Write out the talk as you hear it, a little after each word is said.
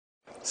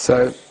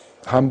So,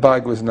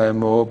 Humbug was no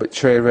more, but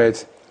Cherry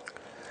Red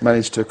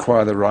managed to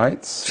acquire the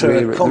rights.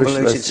 Through a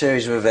convoluted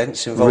series of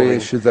events involving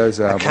reissued those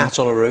a albums. cat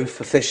on a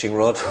roof, a fishing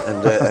rod,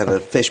 and a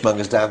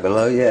fishmonger's down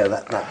below. Yeah,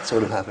 that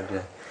sort of happened,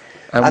 yeah.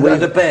 And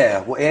a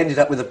bear. He ended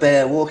up with a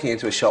bear walking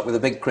into a shop with a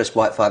big crisp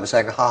white fibre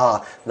saying, "Ha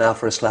ha, now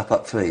for a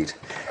slap-up feed."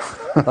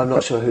 I'm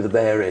not sure who the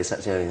bear is,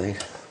 that's the only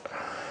thing.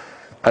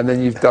 And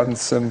then you've done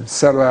some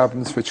solo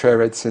albums for Cherry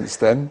Red since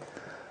then,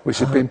 which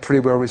have been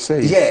pretty well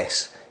received.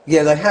 Yes.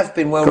 Yeah, they have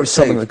been well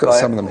received. Got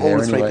some of them here, all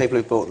the three anyway. people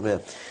who've bought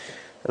them,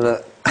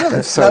 yeah. And,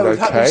 they've sold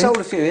okay. We've sold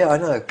a few, yeah, I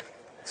know.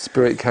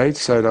 Spirit Cage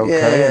sold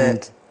okay. Yeah,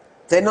 and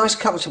they're nice,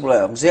 comfortable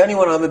albums. The only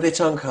one I'm a bit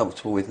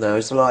uncomfortable with now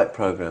is the Light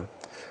Programme.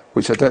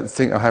 Which I don't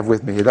think I have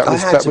with me. That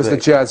was the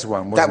jazz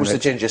one, wasn't it? That was the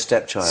Ginger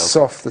Stepchild.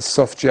 The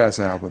soft jazz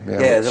album, yeah.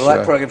 Yeah, the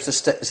Light Programme's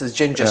the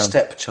Ginger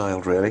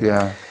Stepchild, really.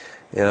 Yeah.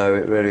 You know,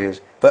 it really is.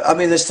 But, I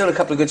mean, there's still a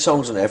couple of good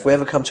songs on there. If we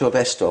ever come to a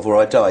best-of, or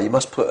I die, you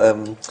must put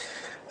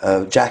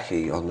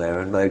Jackie on there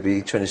and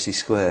maybe Trinity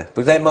Square.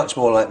 But they're much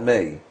more like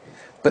me.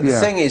 But the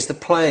thing is, the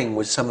playing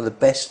was some of the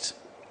best...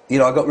 You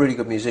know, I got really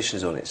good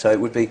musicians on it, so it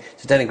would be...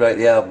 To denigrate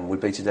the album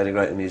would be to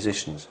denigrate the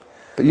musicians.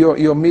 But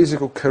your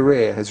musical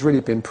career has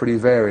really been pretty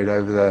varied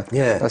over the...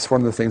 Yeah. That's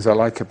one of the things I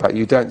like about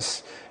you.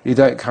 You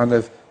don't kind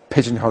of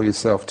pigeonhole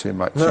yourself too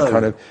much.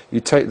 No. You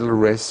take little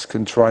risks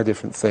and try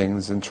different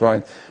things and try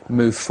and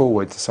move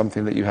forward to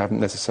something that you haven't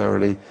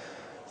necessarily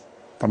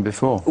done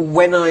before.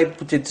 When I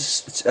did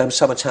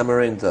Summer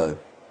Tamarind, though,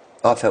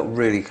 I felt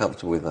really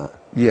comfortable with that.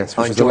 Yes,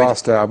 which was the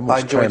last album, which I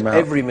enjoyed came out,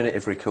 every minute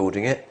of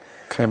recording it.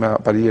 Came out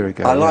about a year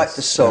ago. I liked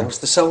the songs.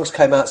 Yeah. The songs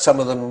came out, some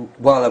of them,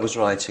 while I was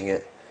writing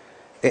it.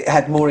 It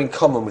had more in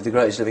common with The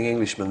Greatest Living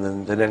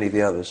Englishman than any of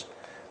the others.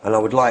 And I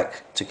would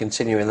like to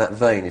continue in that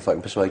vein if I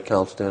can persuade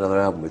Carl to do another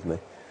album with me.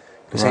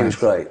 Because he was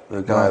great,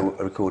 the guy I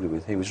recorded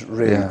with. He was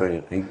really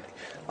brilliant.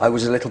 I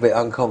was a little bit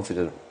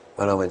unconfident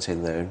when I went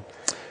in there.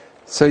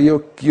 So your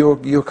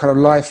kind of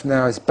life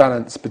now is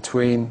balanced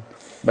between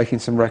making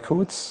some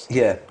records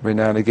every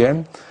now and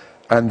again,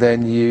 and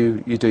then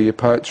you do your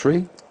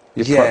poetry.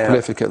 You're quite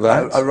prolific at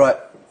that. I write.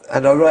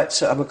 And I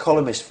write, I'm a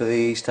columnist for the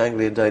East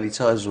Anglian Daily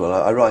Times as well.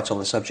 I write on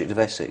the subject of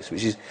Essex,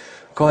 which is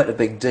quite a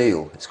big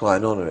deal. It's quite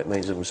an honour. It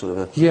means I'm sort of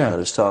a kind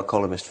of star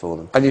columnist for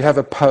them. And you have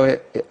a poem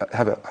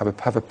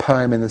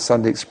in the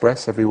Sunday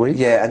Express every week?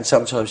 Yeah, and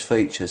sometimes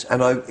features.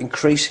 And I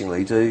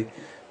increasingly do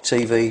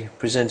TV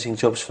presenting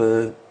jobs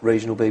for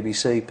regional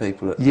BBC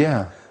people at,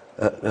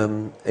 at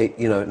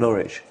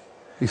Norwich.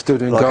 You're still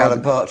doing like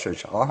gardening? Alan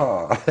Partridge.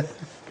 Aha.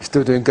 You're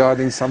still doing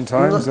gardening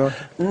sometimes?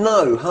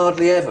 No,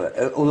 hardly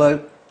ever.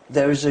 Although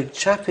there is a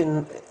chap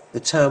in the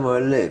town where I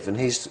live, and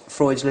he's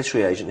Freud's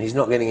literary agent, and he's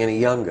not getting any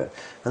younger.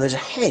 And there's a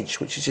hedge,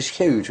 which is just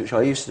huge, which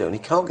I used to do, and he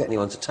can't get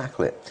anyone to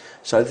tackle it.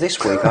 So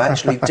this week I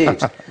actually did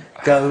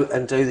go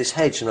and do this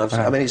hedge, and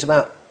I mean, it's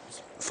about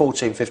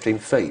 14, 15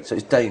 feet, so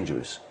it's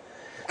dangerous.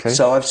 Okay.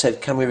 So I've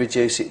said, can we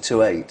reduce it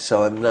to 8?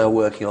 So I'm now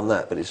working on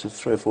that, but it's a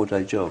 3 or 4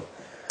 day job.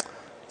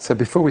 So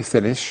before we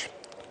finish,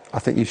 I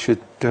think you should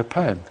do a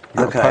poem.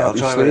 Okay, I'll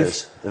try with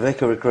this. The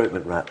Vicar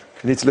recruitment rap.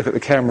 You need to look at the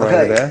camera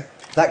over there.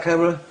 That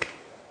camera?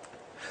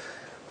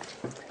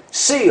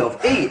 C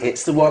of E,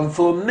 it's the one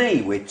for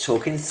me. We're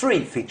talking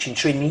 3, featuring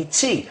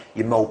Trinity.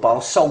 Your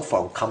mobile cell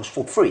phone comes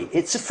for free.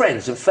 It's a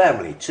friends and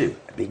family too.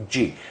 A big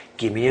G.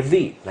 Give me a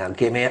V, now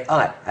give me an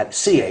I. At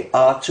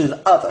C-A-R to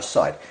the other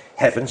side.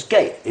 Heaven's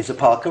Gate is a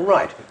park and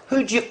ride.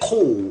 Who'd you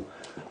call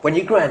when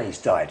your granny's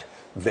died?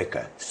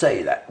 Vicar,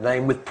 say that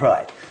name with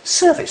pride.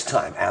 Service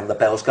time and the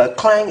bells go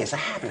clang. It's a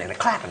happening, a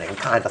clapping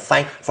kind of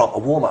thing. From a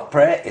warm-up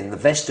prayer in the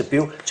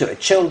vestibule to a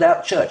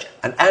chilled-out church,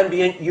 an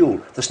ambient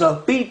Yule. The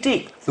snow be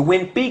deep, the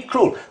wind be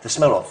cruel. The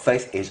smell of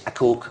faith is a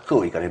cool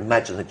cool. You got to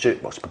imagine the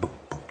jukebox. Boom,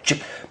 boom, chip,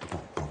 boom,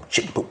 boom,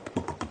 chip, boom,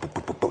 boom, boom,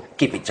 boom, boom, boom.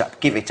 Give it up,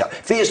 give it up.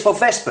 V is for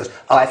Vespers,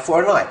 I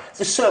for an eye.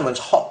 The sermon's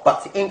hot,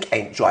 but the ink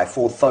ain't dry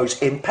for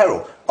those in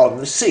peril on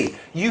the sea.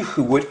 You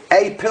who would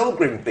a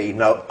pilgrim be,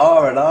 no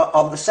R&R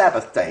on the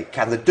Sabbath day.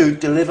 Can the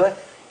dude deliver?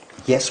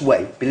 Yes,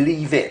 wait,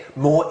 believe it.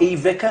 More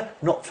e-vicar?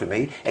 Not for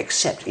me,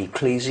 except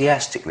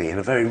ecclesiastically, in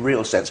a very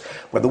real sense.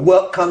 When the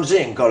work comes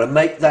in, gotta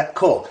make that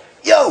call.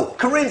 Yo,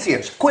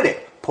 Corinthians, quit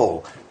it.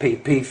 Paul,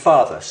 PP,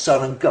 Father,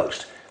 Son and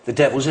Ghost. The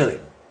devil's ill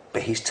him,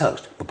 but he's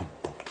toast.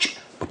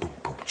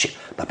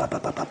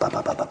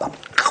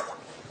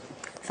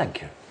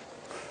 Thank you.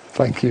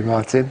 Thank you,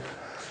 Martin.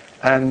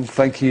 And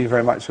thank you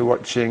very much for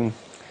watching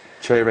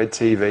Cherry Red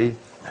TV.